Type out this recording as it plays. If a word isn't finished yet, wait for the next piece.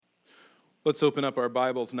Let's open up our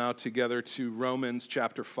Bibles now together to Romans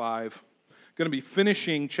chapter 5. Going to be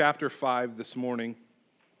finishing chapter 5 this morning.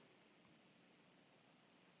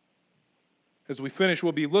 As we finish,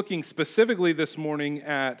 we'll be looking specifically this morning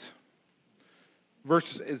at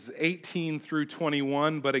verses 18 through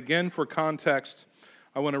 21. But again, for context,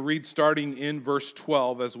 I want to read starting in verse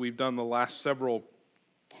 12, as we've done the last several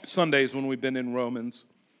Sundays when we've been in Romans.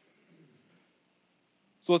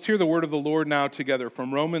 So let's hear the word of the Lord now together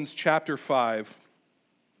from Romans chapter 5,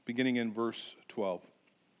 beginning in verse 12.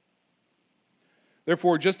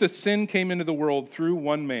 Therefore, just as sin came into the world through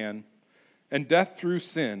one man, and death through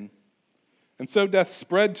sin, and so death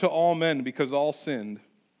spread to all men because all sinned.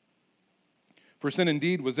 For sin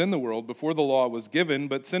indeed was in the world before the law was given,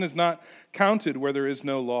 but sin is not counted where there is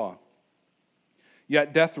no law.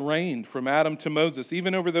 Yet death reigned from Adam to Moses,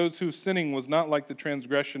 even over those whose sinning was not like the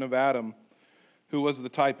transgression of Adam, who was the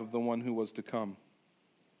type of the one who was to come.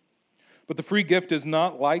 But the free gift is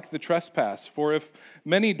not like the trespass. For if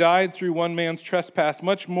many died through one man's trespass,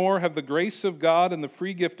 much more have the grace of God and the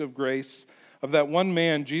free gift of grace of that one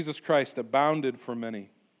man, Jesus Christ, abounded for many.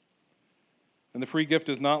 And the free gift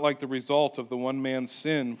is not like the result of the one man's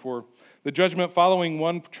sin. For the judgment following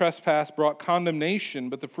one trespass brought condemnation,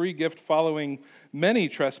 but the free gift following many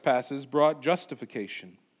trespasses brought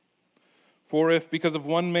justification. For if, because of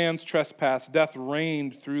one man's trespass, death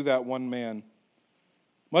reigned through that one man,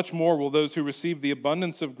 much more will those who receive the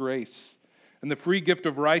abundance of grace and the free gift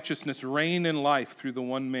of righteousness reign in life through the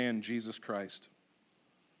one man, Jesus Christ.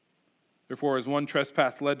 Therefore, as one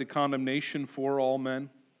trespass led to condemnation for all men,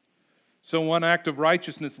 so one act of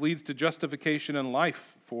righteousness leads to justification and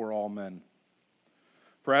life for all men.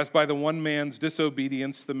 For as by the one man's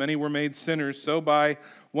disobedience the many were made sinners, so by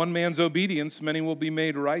one man's obedience many will be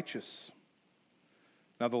made righteous.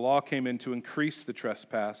 Now the law came in to increase the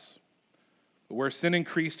trespass. But where sin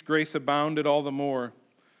increased, grace abounded all the more,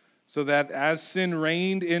 so that as sin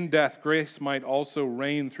reigned in death, grace might also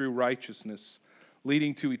reign through righteousness,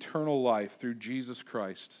 leading to eternal life through Jesus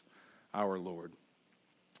Christ our Lord.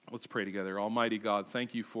 Let's pray together. Almighty God,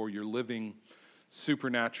 thank you for your living,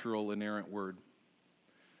 supernatural, inerrant word.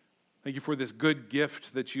 Thank you for this good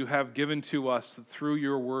gift that you have given to us. That through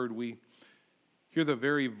your word we hear the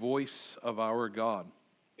very voice of our God.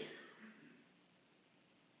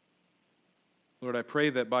 Lord, I pray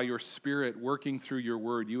that by your Spirit working through your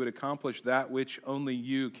word, you would accomplish that which only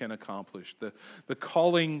you can accomplish, the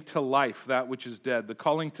calling to life, that which is dead, the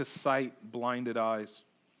calling to sight, blinded eyes,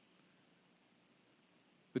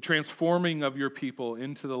 the transforming of your people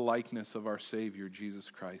into the likeness of our Savior, Jesus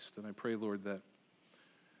Christ. And I pray, Lord, that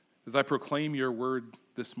as I proclaim your word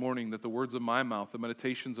this morning, that the words of my mouth, the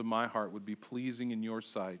meditations of my heart would be pleasing in your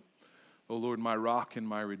sight, O Lord, my rock and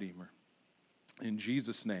my redeemer. In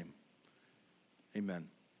Jesus' name. Amen.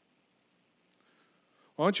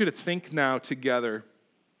 I want you to think now together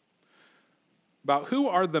about who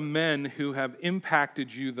are the men who have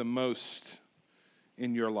impacted you the most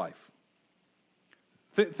in your life.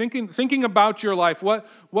 Thinking about your life,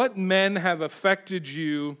 what men have affected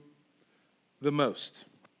you the most?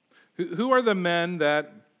 Who are the men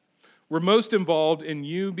that were most involved in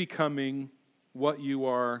you becoming what you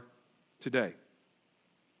are today?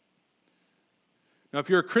 Now, if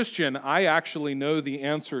you're a Christian, I actually know the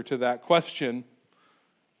answer to that question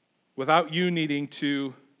without you needing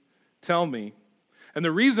to tell me. And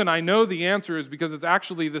the reason I know the answer is because it's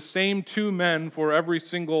actually the same two men for every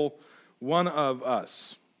single one of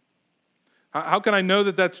us. How can I know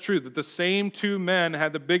that that's true, that the same two men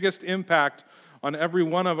had the biggest impact on every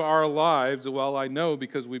one of our lives? Well, I know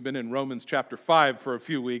because we've been in Romans chapter 5 for a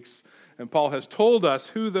few weeks, and Paul has told us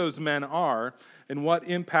who those men are and what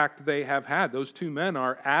impact they have had. Those two men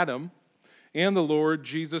are Adam and the Lord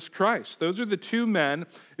Jesus Christ. Those are the two men,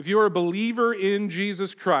 if you are a believer in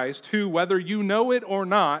Jesus Christ, who, whether you know it or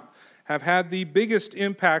not, have had the biggest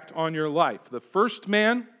impact on your life. The first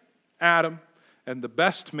man, Adam, and the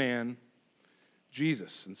best man,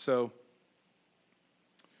 Jesus. And so,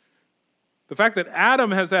 the fact that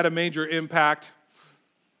Adam has had a major impact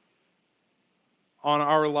on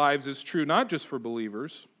our lives is true not just for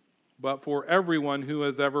believers, but for everyone who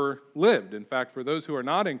has ever lived. In fact, for those who are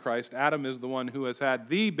not in Christ, Adam is the one who has had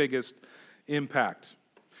the biggest impact.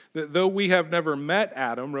 Though we have never met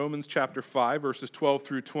Adam, Romans chapter 5, verses 12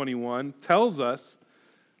 through 21, tells us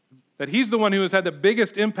that he's the one who has had the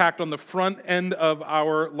biggest impact on the front end of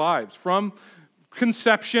our lives. From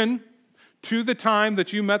conception to the time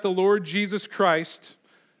that you met the Lord Jesus Christ,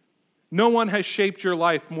 no one has shaped your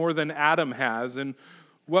life more than Adam has. And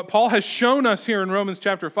what Paul has shown us here in Romans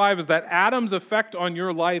chapter 5 is that Adam's effect on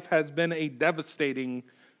your life has been a devastating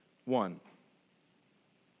one.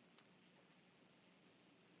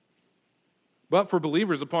 But for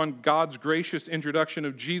believers, upon God's gracious introduction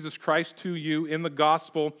of Jesus Christ to you in the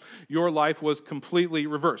gospel, your life was completely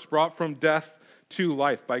reversed, brought from death to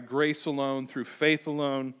life by grace alone, through faith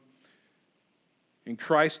alone, in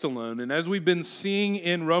Christ alone. And as we've been seeing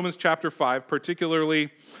in Romans chapter 5,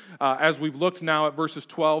 particularly as we've looked now at verses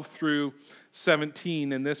 12 through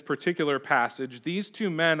 17 in this particular passage, these two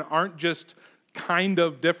men aren't just kind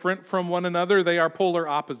of different from one another, they are polar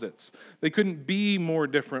opposites. They couldn't be more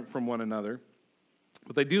different from one another.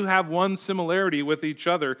 But they do have one similarity with each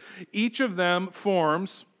other. Each of them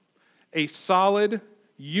forms a solid,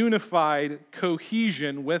 unified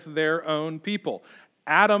cohesion with their own people.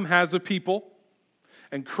 Adam has a people,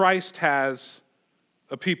 and Christ has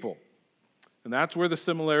a people. And that's where the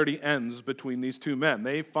similarity ends between these two men.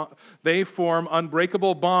 They form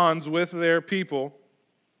unbreakable bonds with their people,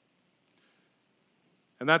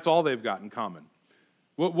 and that's all they've got in common.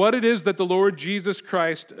 What it is that the Lord Jesus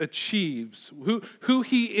Christ achieves, who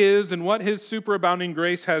he is and what his superabounding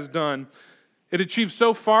grace has done, it achieves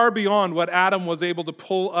so far beyond what Adam was able to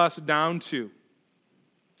pull us down to.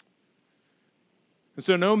 And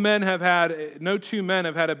so no two men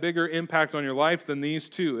have had a bigger impact on your life than these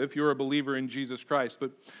two, if you're a believer in Jesus Christ.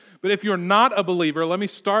 But if you're not a believer, let me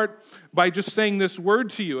start by just saying this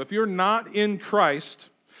word to you. If you're not in Christ,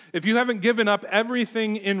 if you haven't given up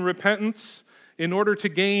everything in repentance in order to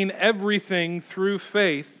gain everything through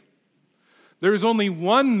faith, there's only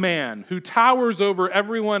one man who towers over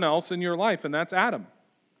everyone else in your life, and that's Adam.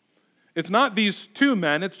 It's not these two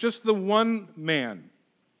men, it's just the one man.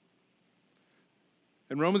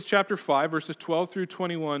 And Romans chapter 5, verses 12 through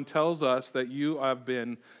 21 tells us that you have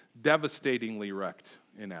been devastatingly wrecked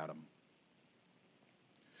in Adam.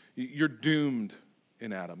 You're doomed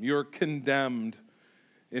in Adam. You're condemned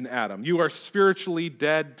in Adam. You are spiritually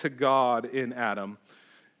dead to God in Adam.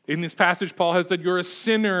 In this passage, Paul has said you're a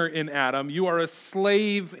sinner in Adam. You are a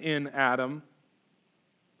slave in Adam.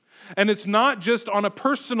 And it's not just on a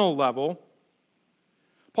personal level.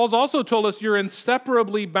 Paul's also told us you're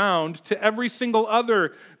inseparably bound to every single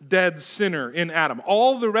other dead sinner in Adam.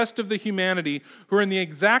 All the rest of the humanity who are in the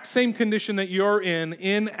exact same condition that you're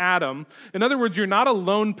in Adam. In other words, you're not a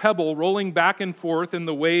lone pebble rolling back and forth in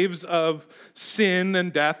the waves of sin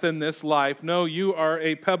and death in this life. No, you are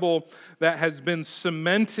a pebble that has been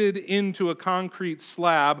cemented into a concrete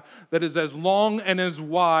slab that is as long and as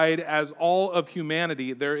wide as all of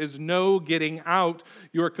humanity. There is no getting out.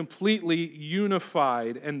 You are completely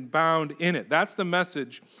unified and bound in it. That's the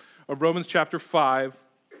message of Romans chapter 5,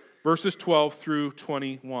 verses 12 through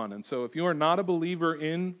 21. And so if you are not a believer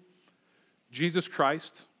in Jesus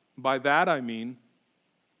Christ, by that I mean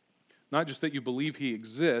not just that you believe he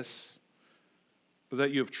exists, but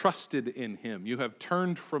that you have trusted in him. You have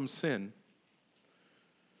turned from sin.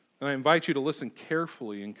 And I invite you to listen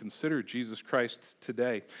carefully and consider Jesus Christ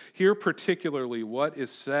today. Hear particularly what is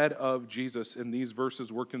said of Jesus in these verses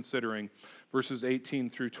we're considering, verses 18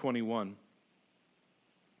 through 21.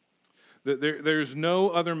 There's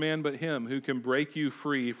no other man but him who can break you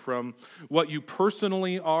free from what you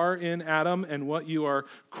personally are in Adam and what you are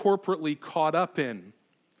corporately caught up in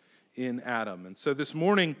Adam. And so this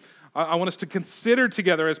morning, I want us to consider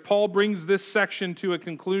together as Paul brings this section to a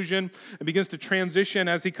conclusion and begins to transition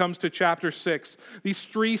as he comes to chapter 6, these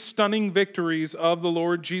three stunning victories of the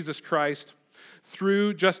Lord Jesus Christ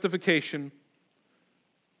through justification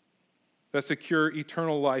that secure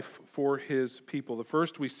eternal life for his people. The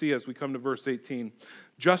first we see as we come to verse 18,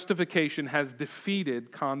 justification has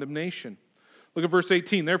defeated condemnation. Look at verse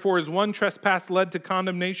 18. Therefore, as one trespass led to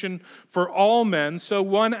condemnation for all men, so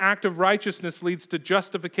one act of righteousness leads to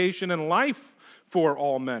justification and life for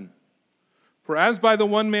all men. For as by the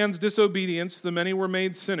one man's disobedience the many were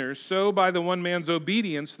made sinners, so by the one man's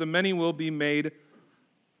obedience the many will be made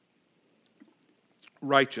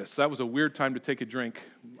righteous. That was a weird time to take a drink.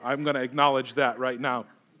 I'm going to acknowledge that right now.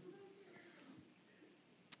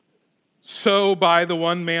 So by the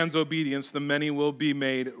one man's obedience the many will be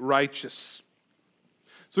made righteous.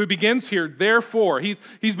 So he begins here, therefore.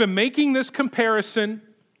 He's been making this comparison.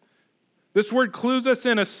 This word clues us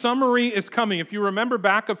in. A summary is coming. If you remember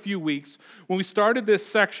back a few weeks, when we started this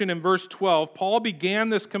section in verse 12, Paul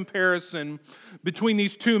began this comparison between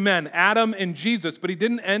these two men, Adam and Jesus, but he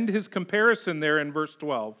didn't end his comparison there in verse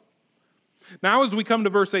 12. Now as we come to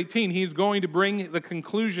verse 18, he's going to bring the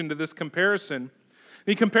conclusion to this comparison.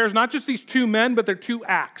 He compares not just these two men, but their two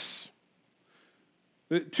acts,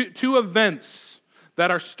 two events that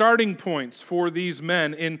are starting points for these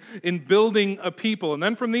men in building a people. And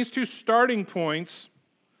then from these two starting points,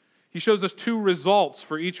 he shows us two results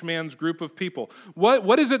for each man's group of people.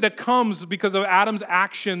 What is it that comes because of Adam's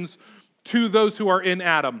actions to those who are in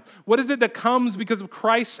Adam? What is it that comes because of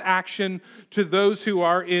Christ's action to those who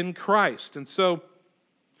are in Christ? And so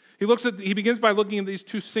he begins by looking at these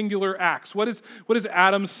two singular acts. What is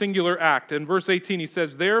Adam's singular act? In verse 18 he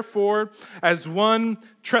says, therefore, as one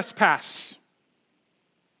trespass.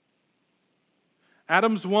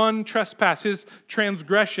 Adam's one trespass, his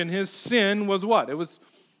transgression, his sin was what? It was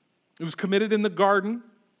committed in the garden.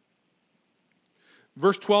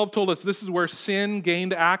 Verse 12 told us this is where sin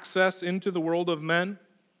gained access into the world of men.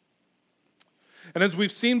 And as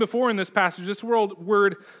we've seen before in this passage, this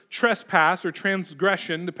word trespass or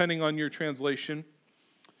transgression, depending on your translation,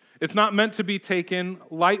 it's not meant to be taken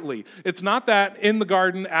lightly. It's not that in the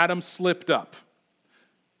garden Adam slipped up.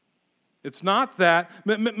 It's not that.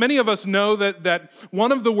 Many of us know that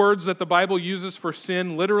one of the words that the Bible uses for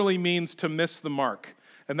sin literally means to miss the mark.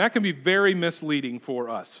 And that can be very misleading for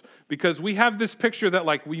us because we have this picture that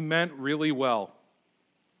like we meant really well.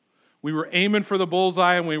 We were aiming for the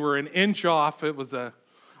bullseye and we were an inch off. It was an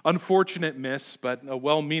unfortunate miss, but a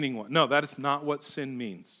well-meaning one. No, that is not what sin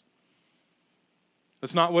means.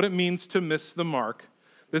 That's not what it means to miss the mark.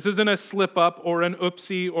 This isn't a slip-up or an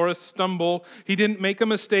oopsie or a stumble. He didn't make a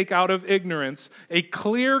mistake out of ignorance. A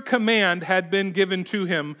clear command had been given to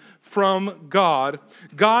him from God.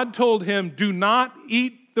 God told him, do not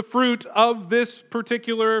eat the fruit of this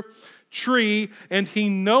particular tree, and he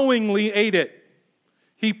knowingly ate it.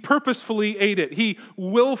 He purposefully ate it. He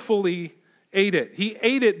willfully ate it. He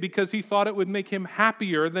ate it because he thought it would make him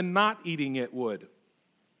happier than not eating it would.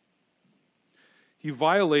 He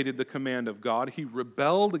violated the command of God. He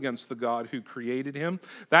rebelled against the God who created him.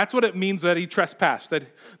 That's what it means that he trespassed, that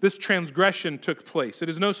this transgression took place. It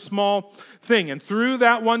is no small thing. And through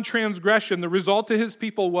that one transgression, the result to his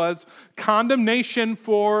people was condemnation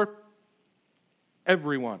for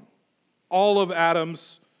everyone, all of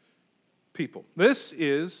Adam's people. This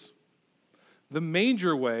is the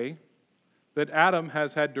major way that Adam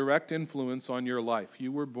has had direct influence on your life.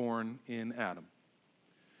 You were born in Adam.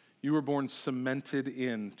 You were born cemented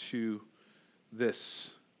into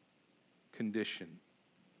this condition.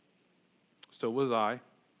 So was I.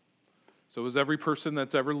 So was every person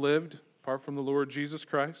that's ever lived, apart from the Lord Jesus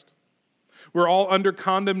Christ. We're all under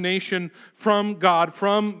condemnation from God,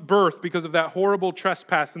 from birth, because of that horrible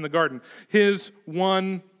trespass in the garden. His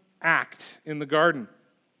one act in the garden.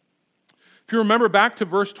 If you remember back to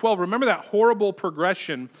verse 12, remember that horrible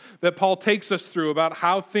progression that Paul takes us through about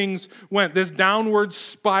how things went, this downward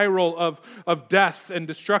spiral of death and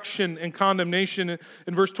destruction and condemnation.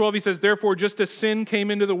 In verse 12 he says, therefore just as sin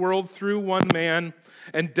came into the world through one man,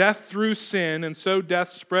 and death through sin, and so death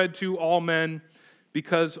spread to all men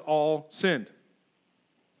because all sinned.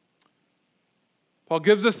 Paul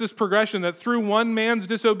gives us this progression that through one man's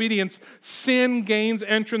disobedience, sin gains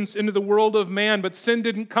entrance into the world of man, but sin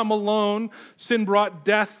didn't come alone. Sin brought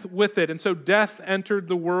death with it, and so death entered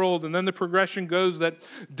the world. And then the progression goes that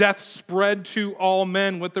death spread to all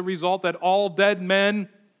men with the result that all dead men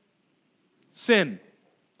sin.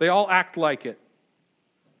 They all act like it.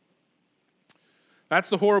 That's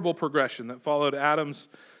the horrible progression that followed Adam's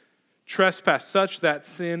trespass, such that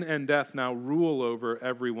sin and death now rule over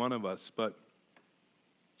every one of us. But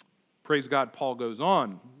praise God, Paul goes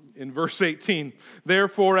on in verse 18.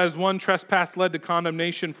 Therefore, as one trespass led to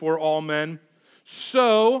condemnation for all men,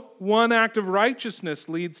 so one act of righteousness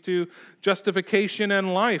leads to justification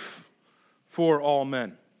and life for all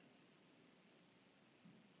men.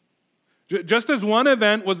 Just as one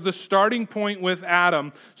event was the starting point with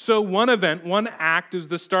Adam, so one event, one act is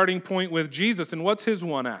the starting point with Jesus. And what's his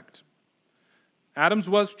one act? Adam's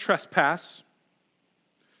was trespass.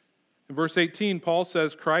 In verse 18, Paul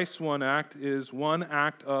says Christ's one act is one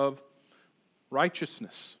act of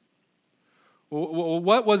righteousness. Well,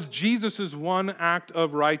 what was Jesus' one act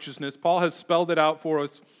of righteousness? Paul has spelled it out for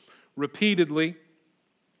us repeatedly.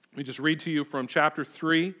 Let me just read to you from chapter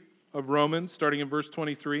 3 of Romans, starting in verse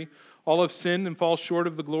 23. All have sinned and fall short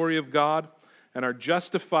of the glory of God and are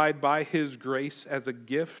justified by his grace as a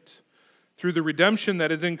gift through the redemption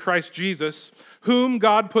that is in Christ Jesus, whom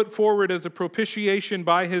God put forward as a propitiation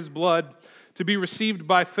by his blood to be received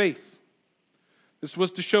by faith. This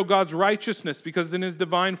was to show God's righteousness, because in his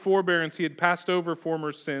divine forbearance he had passed over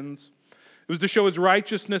former sins. It was to show his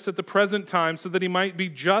righteousness at the present time, so that he might be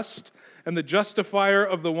just and the justifier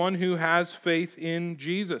of the one who has faith in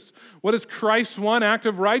Jesus. What is Christ's one act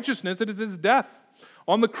of righteousness? It is his death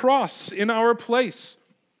on the cross in our place.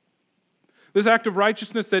 This act of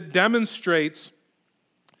righteousness that demonstrates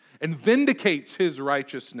and vindicates his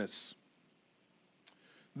righteousness.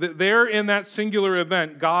 There in that singular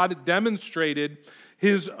event, God demonstrated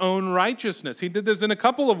his own righteousness. He did this in a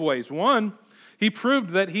couple of ways. One, He proved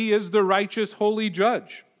that he is the righteous, holy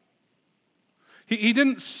judge. He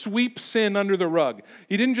didn't sweep sin under the rug.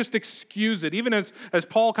 He didn't just excuse it. Even as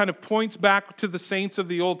Paul kind of points back to the saints of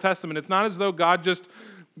the Old Testament, it's not as though God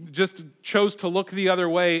just chose to look the other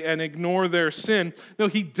way and ignore their sin. No,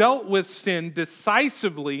 he dealt with sin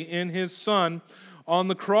decisively in his Son on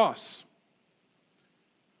the cross.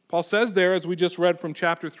 Paul says there, as we just read from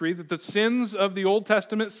chapter 3, that the sins of the Old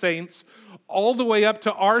Testament saints, all the way up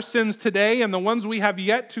to our sins today and the ones we have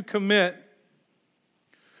yet to commit,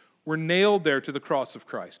 were nailed there to the cross of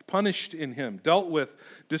Christ, punished in him, dealt with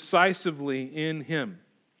decisively in him.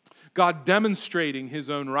 God demonstrating his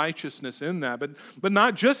own righteousness in that. But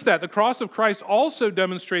not just that. The cross of Christ also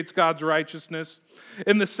demonstrates God's righteousness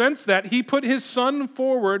in the sense that he put his Son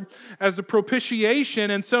forward as a propitiation,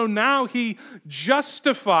 and so now he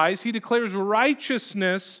justifies, he declares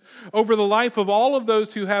righteousness over the life of all of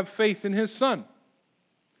those who have faith in his Son.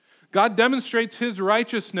 God demonstrates his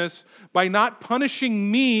righteousness by not punishing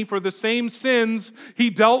me for the same sins he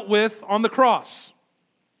dealt with on the cross.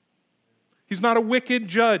 He's not a wicked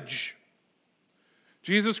judge.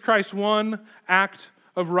 Jesus Christ's one act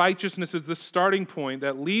of righteousness is the starting point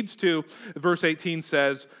that leads to, verse 18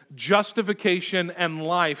 says, justification and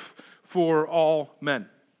life for all men.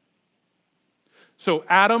 So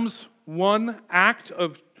Adam's one act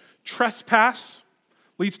of trespass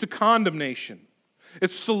leads to condemnation.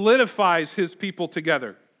 It solidifies his people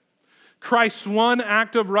together. Christ's one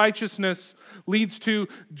act of righteousness leads to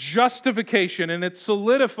justification, and it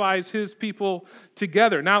solidifies his people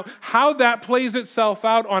together. Now, how that plays itself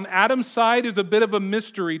out on Adam's side is a bit of a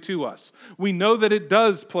mystery to us. We know that it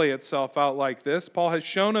does play itself out like this. Paul has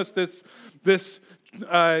shown us this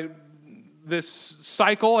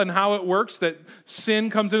cycle and how it works, that sin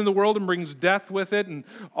comes into the world and brings death with it, and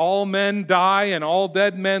all men die and all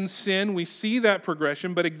dead men sin. We see that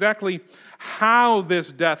progression, but exactly how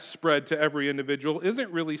this death spread to every individual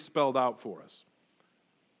isn't really spelled out for us.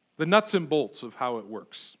 The nuts and bolts of how it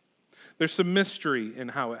works. There's some mystery in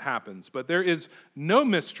how it happens, but there is no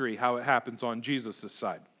mystery how it happens on Jesus'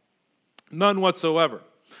 side. None whatsoever.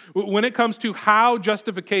 When it comes to how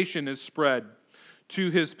justification is spread to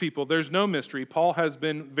his people, there's no mystery. Paul has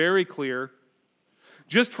been very clear.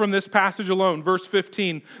 Just from this passage alone, verse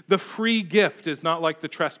 15, the free gift is not like the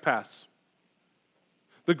trespass.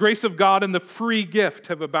 The grace of God and the free gift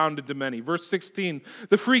have abounded to many. Verse 16,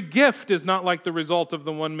 the free gift is not like the result of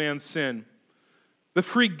the one man's sin. The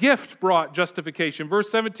free gift brought justification. Verse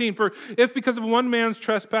 17, for if because of one man's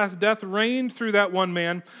trespass death reigned through that one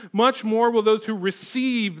man, much more will those who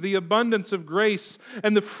receive the abundance of grace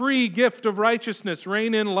and the free gift of righteousness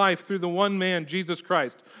reign in life through the one man, Jesus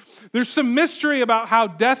Christ. There's some mystery about how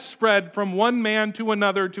death spread from one man to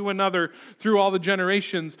another through all the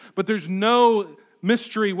generations, but there's no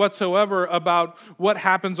mystery whatsoever about what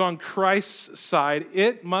happens on Christ's side.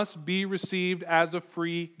 It must be received as a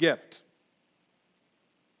free gift.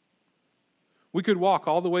 We could walk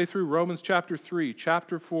all the way through Romans chapter 3,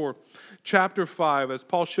 chapter 4, chapter 5, as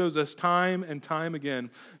Paul shows us time and time again,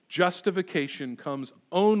 justification comes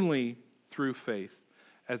only through faith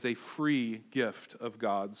as a free gift of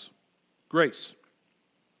God's grace.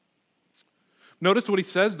 Notice what he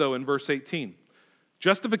says, though, in verse 18.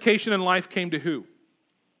 Justification in life came to who?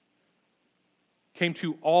 Came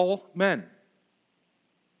to all men.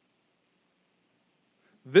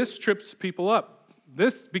 This trips people up.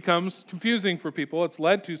 This becomes confusing for people. It's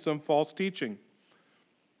led to some false teaching.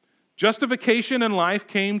 Justification in life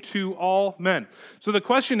came to all men. So the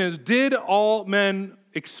question is, did all men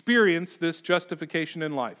experience this justification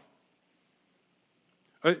in life?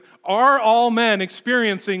 Are all men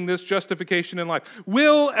experiencing this justification in life?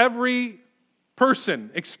 Will every person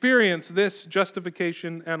experience this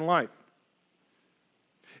justification in life?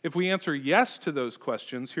 If we answer yes to those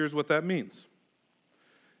questions, here's what that means.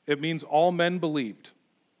 It means all men believed.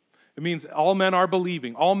 It means all men are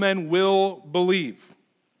believing. All men will believe.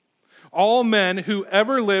 All men who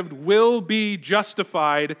ever lived will be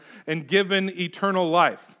justified and given eternal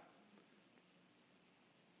life.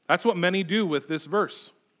 That's what many do with this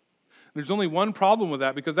verse. There's only one problem with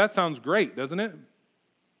that, because that sounds great, doesn't it?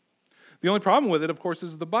 The only problem with it, of course,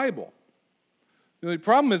 is the Bible. The only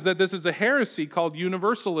problem is that this is a heresy called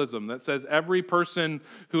universalism that says every person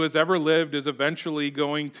who has ever lived is eventually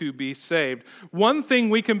going to be saved. One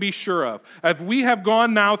thing we can be sure of, as we have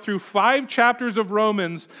gone now through 5 chapters of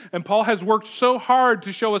Romans, and Paul has worked so hard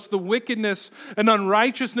to show us the wickedness and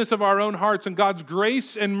unrighteousness of our own hearts and God's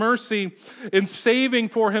grace and mercy in saving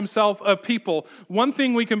for himself a people, one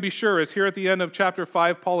thing we can be sure is here at the end of chapter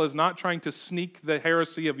 5, Paul is not trying to sneak the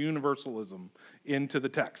heresy of universalism into the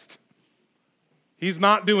text. He's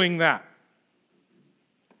not doing that.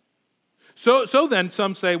 So then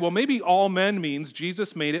some say, well, maybe all men means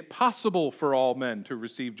Jesus made it possible for all men to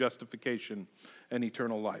receive justification and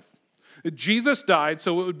eternal life. Jesus died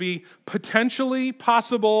so it would be potentially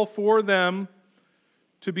possible for them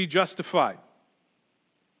to be justified.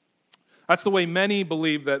 That's the way many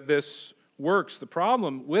believe that this works. The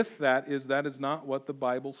problem with that is not what the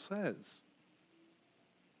Bible says.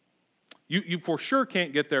 You for sure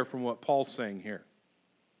can't get there from what Paul's saying here.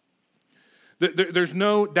 There's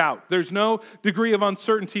no doubt. There's no degree of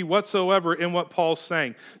uncertainty whatsoever in what Paul's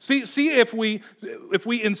saying. See if we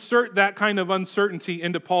insert that kind of uncertainty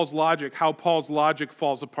into Paul's logic, how Paul's logic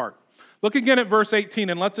falls apart. Look again at verse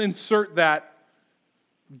 18, and let's insert that.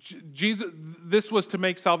 This was to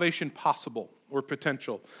make salvation possible or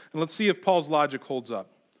potential. And let's see if Paul's logic holds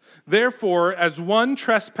up. Therefore, as one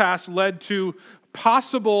trespass led to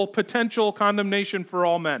possible potential condemnation for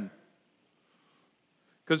all men.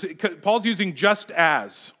 Because Paul's using just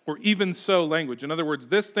as, or even so language. In other words,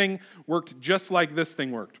 this thing worked just like this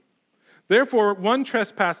thing worked. Therefore, one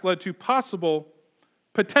trespass led to possible,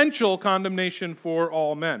 potential condemnation for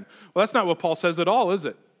all men. Well, that's not what Paul says at all, is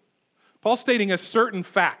it? Paul's stating a certain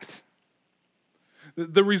fact.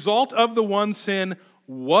 The result of the one sin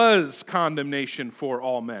was condemnation for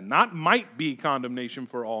all men. Not might be condemnation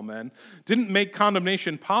for all men. Didn't make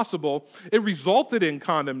condemnation possible. It resulted in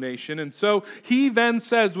condemnation. And so he then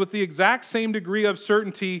says with the exact same degree of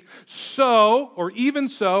certainty, so, or even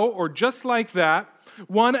so, or just like that,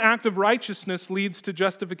 one act of righteousness leads to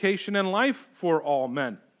justification and life for all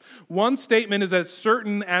men. One statement is as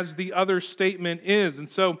certain as the other statement is. And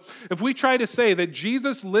so if we try to say that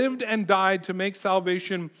Jesus lived and died to make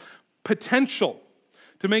salvation potential,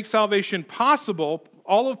 to make salvation possible,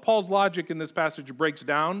 all of Paul's logic in this passage breaks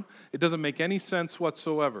down. It doesn't make any sense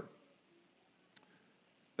whatsoever.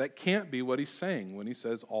 That can't be what he's saying when he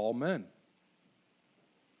says all men.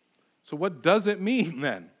 So what does it mean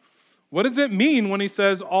then? What does it mean when he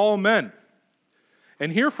says all men?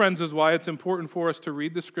 And here, friends, is why it's important for us to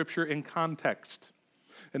read the scripture in context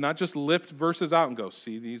and not just lift verses out and go,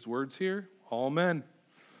 see these words here? All men.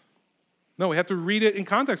 No, we have to read it in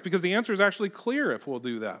context because the answer is actually clear if we'll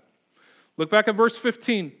do that. Look back at verse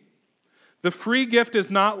 15. The free gift is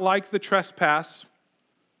not like the trespass.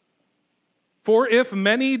 For if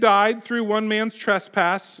many died through one man's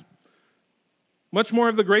trespass, much more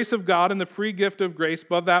of the grace of God and the free gift of grace,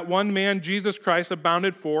 but that one man, Jesus Christ,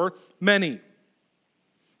 abounded for many.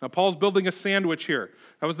 Now, Paul's building a sandwich here.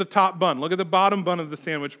 That was the top bun. Look at the bottom bun of the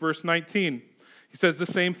sandwich, verse 19. He says the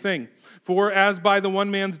same thing. For as by the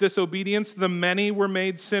one man's disobedience the many were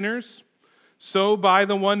made sinners, so by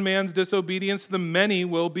the one man's disobedience the many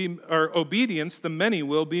will be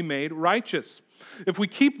made righteous. If we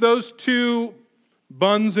keep those two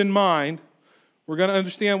buns in mind, we're going to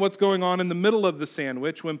understand what's going on in the middle of the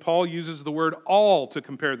sandwich when Paul uses the word all to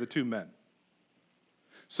compare the two men.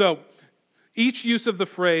 So, each use of the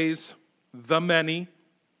phrase the many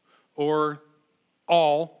or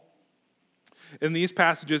all in these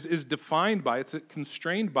passages is defined by, it's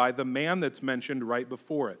constrained by the man that's mentioned right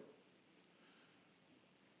before it.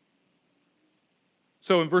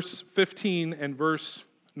 So in verse 15 and verse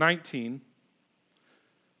 19,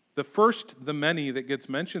 the first, the many that gets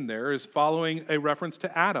mentioned there is following a reference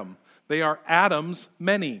to Adam. They are Adam's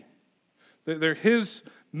many. They're his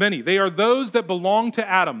many. They are those that belong to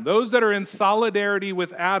Adam, those that are in solidarity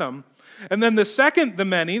with Adam. And then the second, the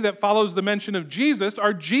many, that follows the mention of Jesus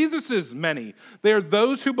are Jesus's many. They are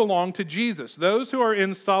those who belong to Jesus, those who are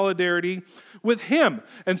in solidarity with him.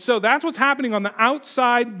 And so that's what's happening on the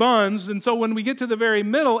outside buns. And so when we get to the very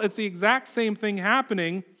middle, it's the exact same thing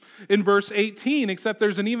happening in verse 18, except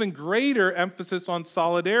there's an even greater emphasis on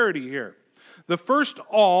solidarity here. The first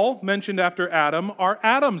all mentioned after Adam are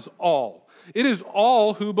Adam's all. It is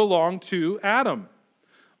all who belong to Adam.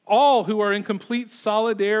 All who are in complete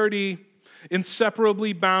solidarity,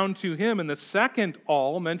 inseparably bound to him. And the second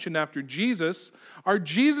all, mentioned after Jesus, are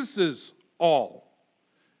Jesus's all.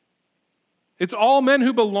 It's all men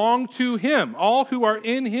who belong to him, all who are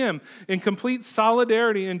in him, in complete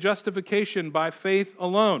solidarity and justification by faith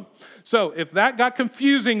alone. So if that got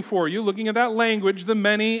confusing for you, looking at that language, the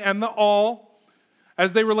many and the all,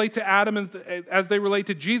 as they relate to Adam and as they relate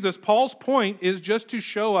to Jesus, Paul's point is just to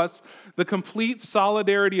show us the complete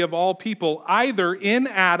solidarity of all people, either in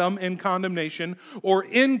Adam in condemnation or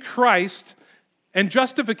in Christ and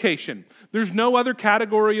justification. There's no other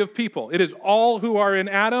category of people. It is all who are in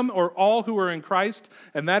Adam or all who are in Christ,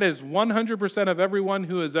 and that is 100% of everyone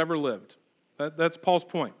who has ever lived. That's Paul's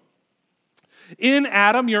point. In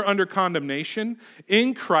Adam, you're under condemnation.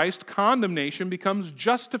 In Christ, condemnation becomes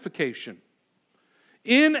justification.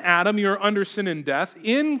 In Adam, you're under sin and death.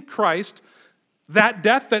 In Christ, that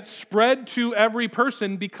death that spread to every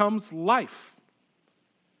person becomes life.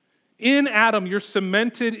 In Adam, you're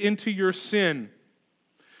cemented into your sin.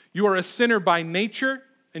 You are a sinner by nature,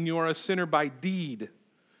 and you are a sinner by deed.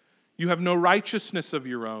 You have no righteousness of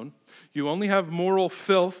your own. You only have moral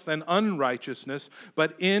filth and unrighteousness,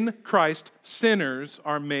 but in Christ, sinners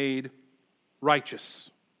are made righteous.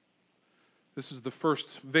 This is the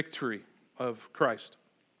first victory of Christ.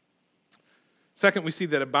 Second, we see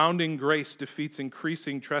that abounding grace defeats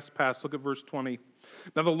increasing trespass. Look at verse 20.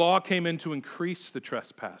 Now the law came in to increase the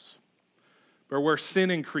trespass, but where sin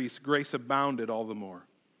increased, grace abounded all the more.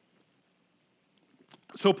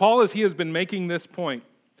 So Paul, as he has been making this point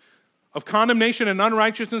of condemnation and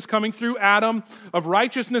unrighteousness coming through Adam, of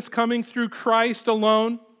righteousness coming through Christ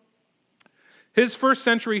alone, his first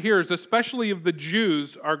century hearers, especially of the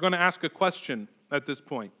Jews, are going to ask a question at this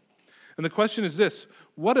point. And the question is this: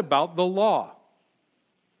 what about the law?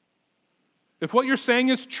 If what you're saying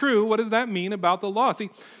is true, what does that mean about the law?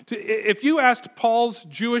 See, if you asked Paul's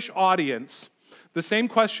Jewish audience the same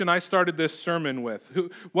question I started this sermon with,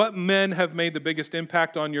 what men have made the biggest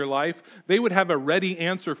impact on your life, they would have a ready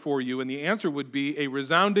answer for you, and the answer would be a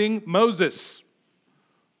resounding Moses.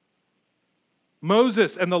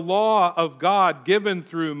 Moses and the law of God given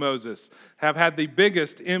through Moses have had the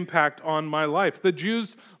biggest impact on my life. The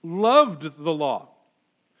Jews loved the law.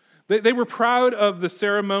 They were proud of the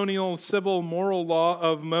ceremonial, civil, moral law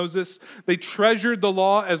of Moses. They treasured the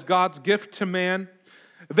law as God's gift to man.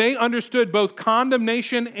 They understood both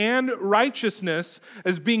condemnation and righteousness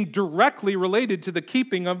as being directly related to the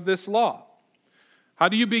keeping of this law. How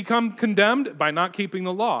do you become condemned? By not keeping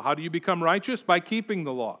the law. How do you become righteous? By keeping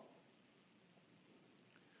the law.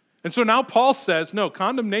 And so now Paul says, no,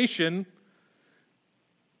 condemnation,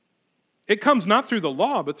 it comes not through the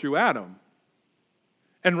law, but through Adam.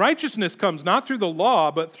 And righteousness comes not through the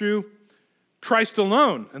law, but through Christ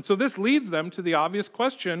alone. And so this leads them to the obvious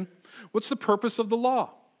question: what's the purpose of the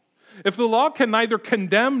law? If the law can neither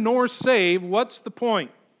condemn nor save, what's the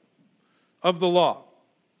point of the law?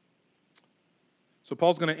 So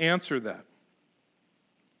Paul's going to answer that.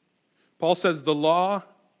 Paul says the law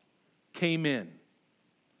came in.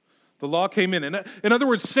 The law came in. In other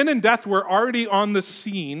words, sin and death were already on the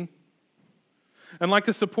scene. And like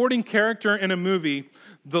a supporting character in a movie,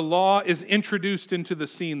 the law is introduced into the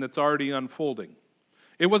scene that's already unfolding.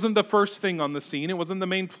 It wasn't the first thing on the scene. It wasn't the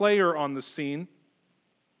main player on the scene.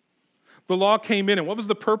 The law came in. And what was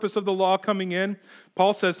the purpose of the law coming in?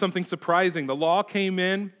 Paul says something surprising. The law came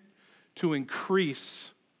in to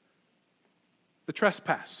increase the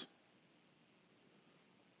trespass.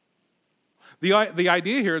 The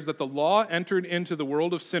idea here is that the law entered into the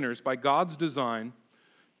world of sinners by God's design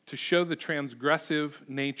to show the transgressive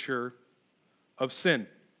nature of sin.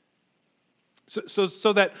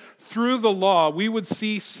 So that through the law, we would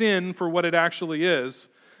see sin for what it actually is,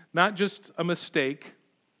 not just a mistake,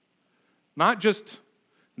 not just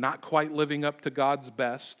not quite living up to God's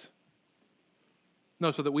best.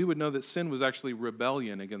 No, so that we would know that sin was actually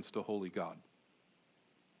rebellion against a holy God.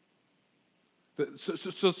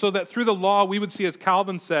 So that through the law, we would see, as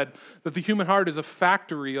Calvin said, that the human heart is a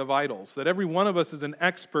factory of idols, that every one of us is an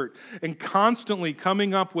expert in constantly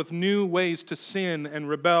coming up with new ways to sin and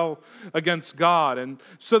rebel against God. And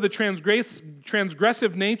so the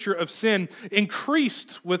transgressive nature of sin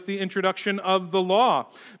increased with the introduction of the law,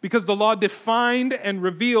 because the law defined and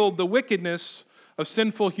revealed the wickedness of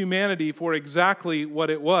sinful humanity for exactly what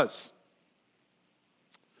it was.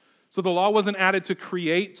 So the law wasn't added to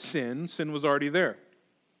create sin. Sin was already there.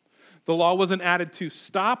 The law wasn't added to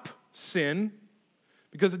stop sin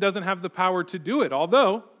because it doesn't have the power to do it,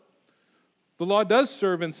 although the law does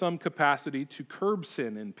serve in some capacity to curb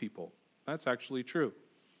sin in people. That's actually true.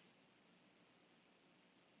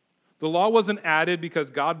 The law wasn't added because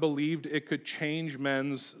God believed it could change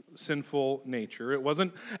men's sinful nature. It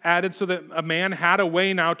wasn't added so that a man had a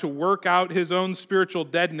way now to work out his own spiritual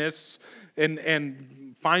deadness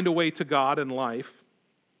and find a way to God in life.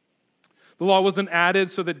 The law wasn't added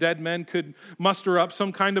so that dead men could muster up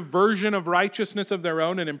some kind of version of righteousness of their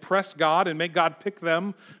own and impress God and make God pick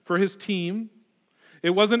them for his team.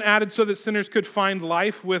 It wasn't added so that sinners could find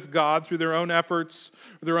life with God through their own efforts,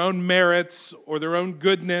 or their own merits, or their own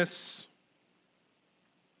goodness.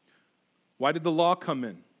 Why did the law come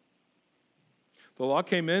in? The law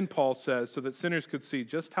came in, Paul says, so that sinners could see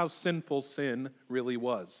just how sinful sin really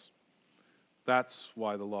was. That's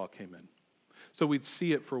why the law came in. So we'd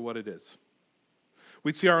see it for what it is.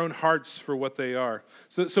 We'd see our own hearts for what they are.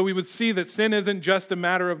 So we would see that sin isn't just a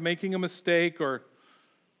matter of making a mistake or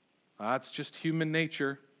it's just human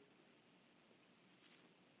nature.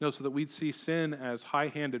 No, so that we'd see sin as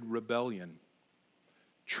high-handed rebellion,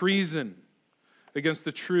 treason against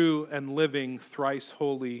the true and living, thrice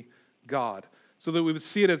holy God. So that we would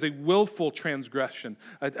see it as a willful transgression,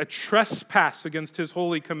 a trespass against his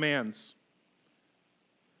holy commands.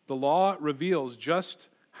 The law reveals just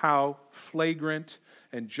how flagrant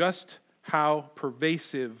and just how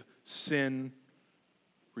pervasive sin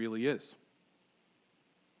really is.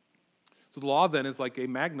 So the law then is like a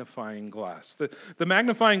magnifying glass. The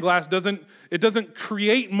magnifying glass doesn't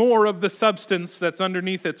create more of the substance that's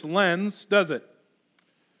underneath its lens, does it?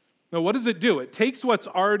 No, what does it do? It takes what's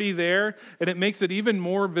already there and it makes it even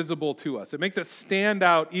more visible to us. It makes it stand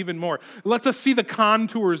out even more. It lets us see the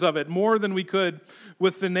contours of it more than we could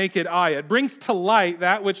with the naked eye. It brings to light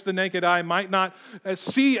that which the naked eye might not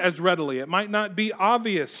see as readily. It might not be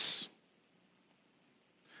obvious.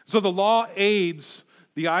 So the law aids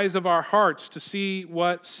the eyes of our hearts to see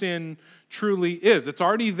what sin truly is. It's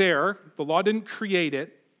already there. The law didn't create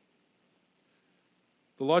it.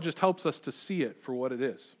 The law just helps us to see it for what it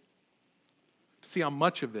is. To see how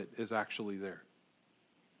much of it is actually there.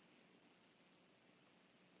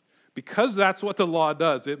 Because that's what the law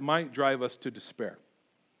does, it might drive us to despair.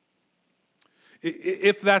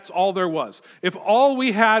 If that's all there was. If all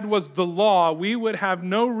we had was the law, we would have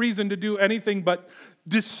no reason to do anything but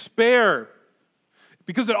despair.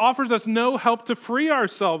 Because it offers us no help to free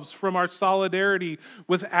ourselves from our solidarity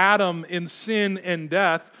with Adam in sin and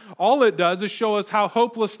death. All it does is show us how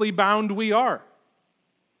hopelessly bound we are.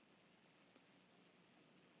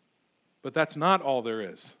 But that's not all there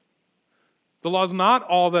is. The law is not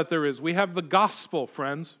all that there is. We have the gospel,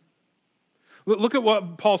 friends. Look at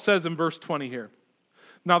what Paul says in verse 20 here.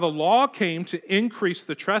 Now the law came to increase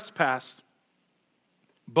the trespass,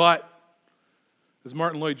 but, as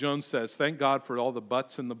Martin Lloyd-Jones says, thank God for all the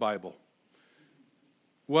buts in the Bible.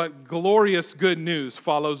 What glorious good news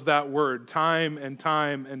follows that word time and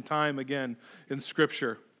time and time again in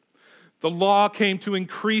Scripture. The law came to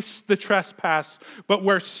increase the trespass, but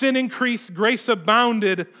where sin increased, grace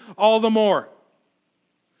abounded all the more.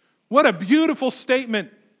 What a beautiful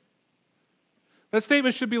statement. That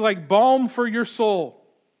statement should be like balm for your soul.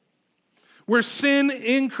 Where sin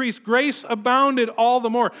increased, grace abounded all the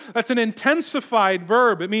more. That's an intensified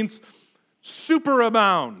verb. It means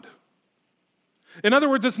superabound. In other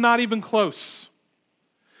words, it's not even close.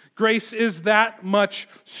 Grace is that much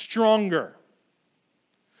stronger.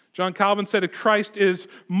 John Calvin said that Christ is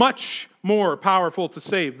much more powerful to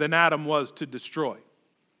save than Adam was to destroy.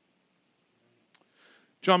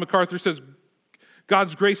 John MacArthur says,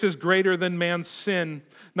 God's grace is greater than man's sin.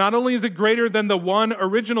 Not only is it greater than the one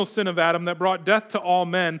original sin of Adam that brought death to all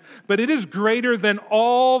men, but it is greater than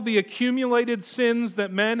all the accumulated sins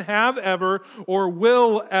that men have ever or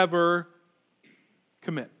will ever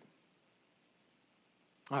commit.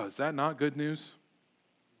 Oh, is that not good news?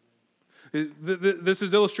 This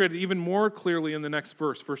is illustrated even more clearly in the next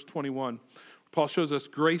verse, verse 21. Paul shows us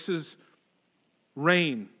grace's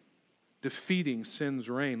reign, defeating sin's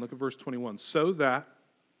reign. Look at verse 21. So that,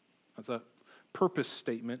 that's a purpose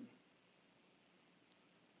statement.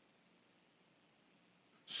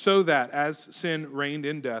 So that as sin reigned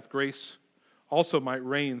in death, grace also might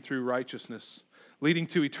reign through righteousness, leading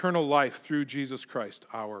to eternal life through Jesus Christ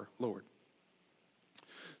our Lord.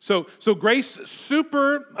 So grace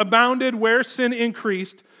superabounded where sin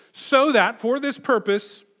increased, so that for this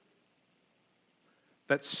purpose,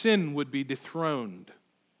 that sin would be dethroned,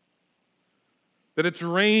 that its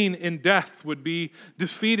reign in death would be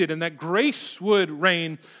defeated, and that grace would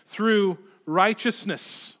reign through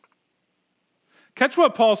righteousness. Catch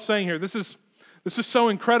what Paul's saying here. This is so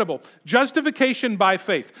incredible. Justification by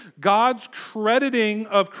faith, God's crediting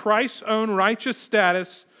of Christ's own righteous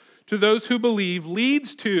status to those who believe,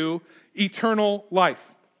 leads to eternal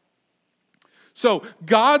life. So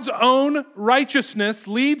God's own righteousness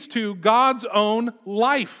leads to God's own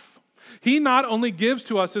life. He not only gives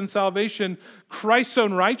to us in salvation Christ's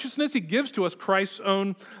own righteousness, He gives to us Christ's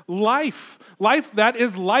own life. Life that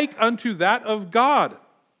is like unto that of God.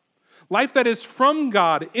 Life that is from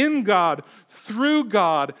God, in God, through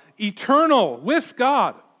God, eternal with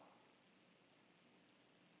God.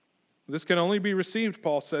 This can only be received,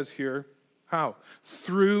 Paul says here. How?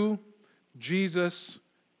 Through Jesus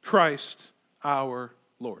Christ our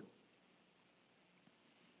Lord.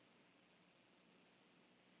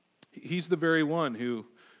 He's the very one who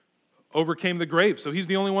overcame the grave, so He's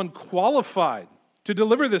the only one qualified to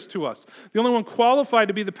deliver this to us. The only one qualified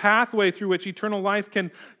to be the pathway through which eternal life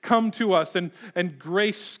can come to us and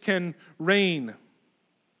grace can reign.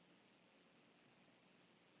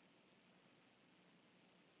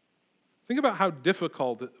 Think about how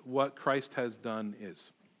difficult what Christ has done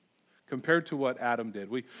is. compared to what Adam did.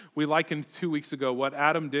 We likened 2 weeks ago what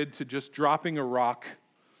Adam did to just dropping a rock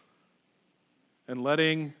and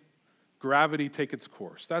letting gravity take its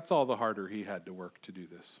course. That's all the harder he had to work to do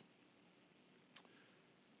this.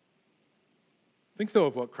 Think, though,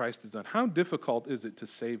 of what Christ has done. How difficult is it to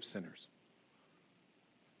save sinners?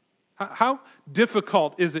 How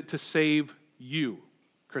difficult is it to save you,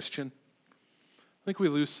 Christian? I think we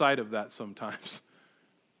lose sight of that sometimes.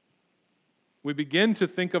 We begin to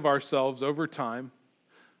think of ourselves over time.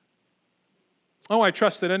 Oh, I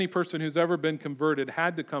trust that any person who's ever been converted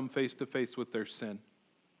had to come face to face with their sin.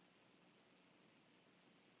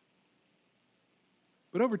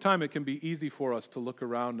 But over time, it can be easy for us to look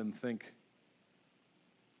around and think,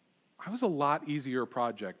 I was a lot easier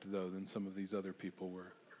project, though, than some of these other people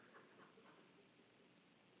were.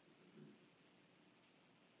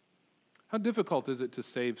 How difficult is it to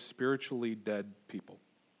save spiritually dead people?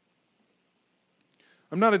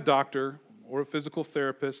 I'm not a doctor or a physical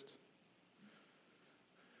therapist,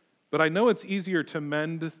 but I know it's easier to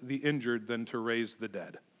mend the injured than to raise the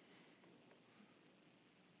dead.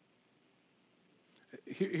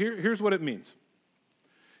 Here's what it means.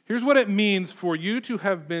 Here's what it means for you to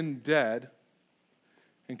have been dead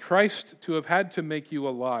and Christ to have had to make you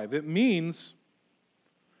alive. It means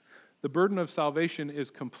the burden of salvation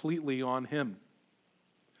is completely on him.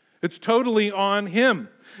 It's totally on him.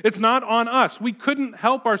 It's not on us. We couldn't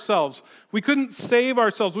help ourselves. We couldn't save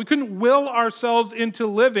ourselves. We couldn't will ourselves into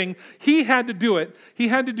living. He had to do it. He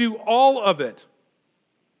had to do all of it.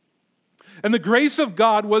 And the grace of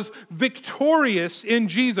God was victorious in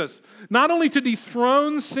Jesus, not only to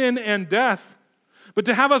dethrone sin and death, but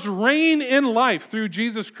to have us reign in life through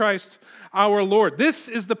Jesus Christ our Lord. This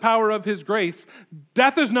is the power of his grace.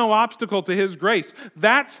 Death is no obstacle to his grace.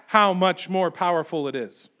 That's how much more powerful it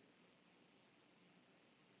is.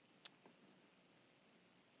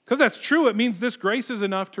 Because that's true, it means this grace is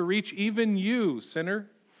enough to reach even you, sinner.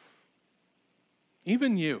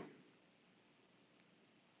 Even you.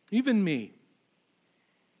 Even me.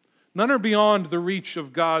 None are beyond the reach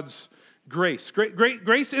of God's grace.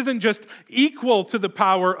 Grace isn't just equal to the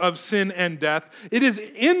power of sin and death. It is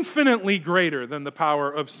infinitely greater than the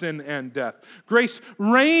power of sin and death. Grace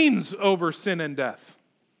reigns over sin and death.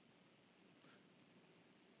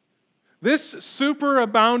 This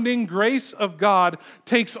superabounding grace of God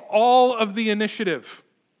takes all of the initiative.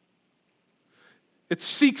 It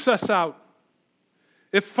seeks us out.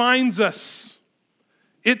 It finds us.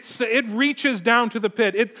 It reaches down to the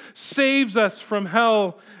pit. It saves us from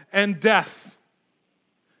hell and death.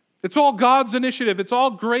 It's all God's initiative. It's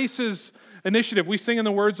all grace's initiative. We sing in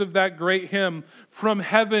the words of that great hymn, "From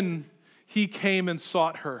heaven he came and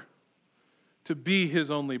sought her to be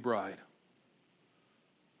his only bride.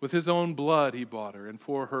 With his own blood he bought her, and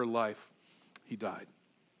for her life he died."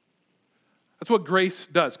 That's what grace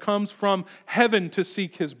does. Comes from heaven to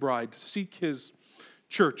seek his bride, to seek his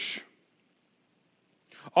church.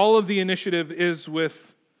 All of the initiative is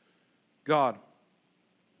with God.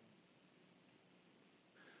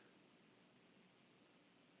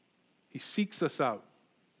 He seeks us out.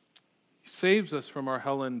 He saves us from our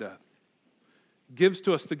hell and death. Gives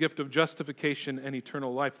to us the gift of justification and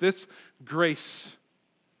eternal life. This grace,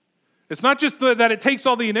 it's not just that it takes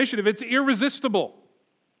all the initiative, it's irresistible.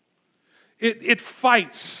 It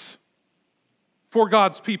fights for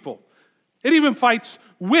God's people. It even fights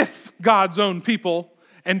with God's own people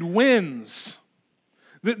and wins.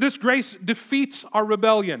 This grace defeats our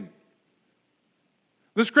rebellion.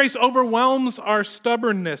 This grace overwhelms our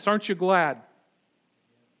stubbornness. Aren't you glad?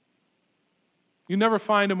 You never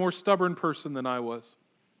find a more stubborn person than I was.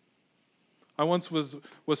 I once was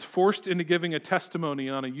forced into giving a testimony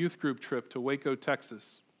on a youth group trip to Waco,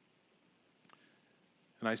 Texas.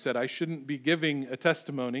 And I said I shouldn't be giving a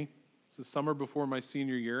testimony. It's the summer before my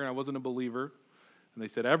senior year, and I wasn't a believer. And they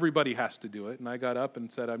said, everybody has to do it. And I got up and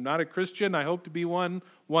said, I'm not a Christian. I hope to be one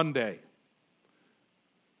day.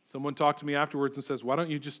 Someone talked to me afterwards and says, why don't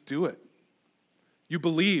you just do it? You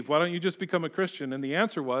believe. Why don't you just become a Christian? And the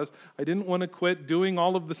answer was, I didn't want to quit doing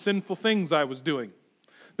all of the sinful things I was doing.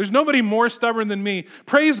 There's nobody more stubborn than me.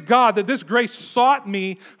 Praise God that this grace sought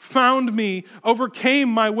me, found me, overcame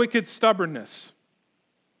my wicked stubbornness.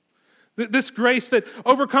 This grace that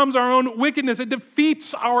overcomes our own wickedness, it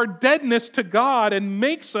defeats our deadness to God and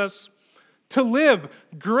makes us to live.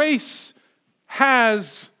 Grace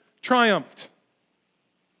has triumphed.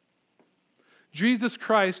 Jesus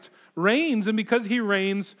Christ reigns, and because he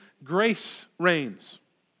reigns, grace reigns.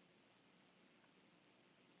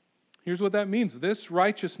 Here's what that means. This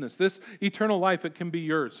righteousness, this eternal life, it can be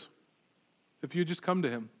yours if you just come to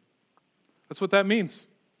him. That's what that means.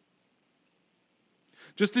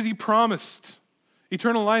 Just as he promised,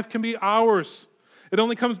 eternal life can be ours. It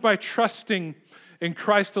only comes by trusting in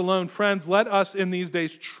Christ alone. Friends, let us in these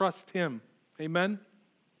days trust him. Amen?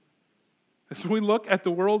 As we look at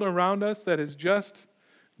the world around us that is just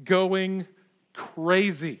going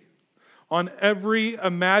crazy on every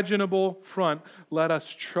imaginable front, let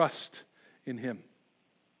us trust in him.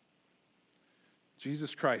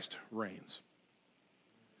 Jesus Christ reigns.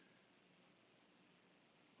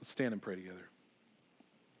 Let's stand and pray together.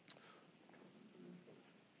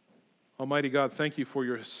 Almighty God, thank you for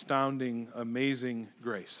your astounding, amazing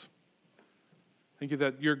grace. Thank you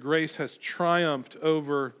that your grace has triumphed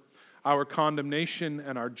over our condemnation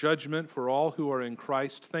and our judgment for all who are in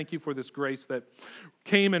Christ. Thank you for this grace that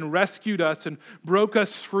came and rescued us and broke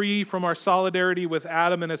us free from our solidarity with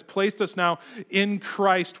Adam and has placed us now in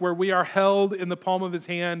Christ, where we are held in the palm of his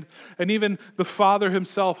hand, and even the Father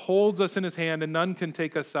himself holds us in his hand and none can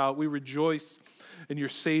take us out. We rejoice in your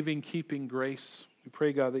saving, keeping grace. We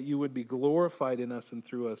pray, God, that you would be glorified in us and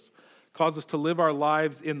through us. Cause us to live our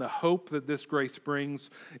lives in the hope that this grace brings,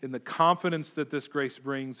 in the confidence that this grace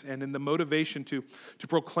brings, and in the motivation to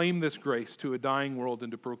proclaim this grace to a dying world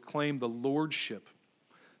and to proclaim the lordship,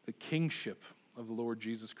 the kingship of the Lord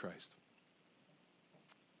Jesus Christ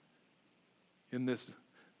in this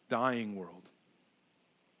dying world.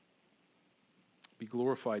 Be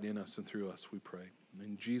glorified in us and through us, we pray.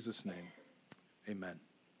 In Jesus' name, amen.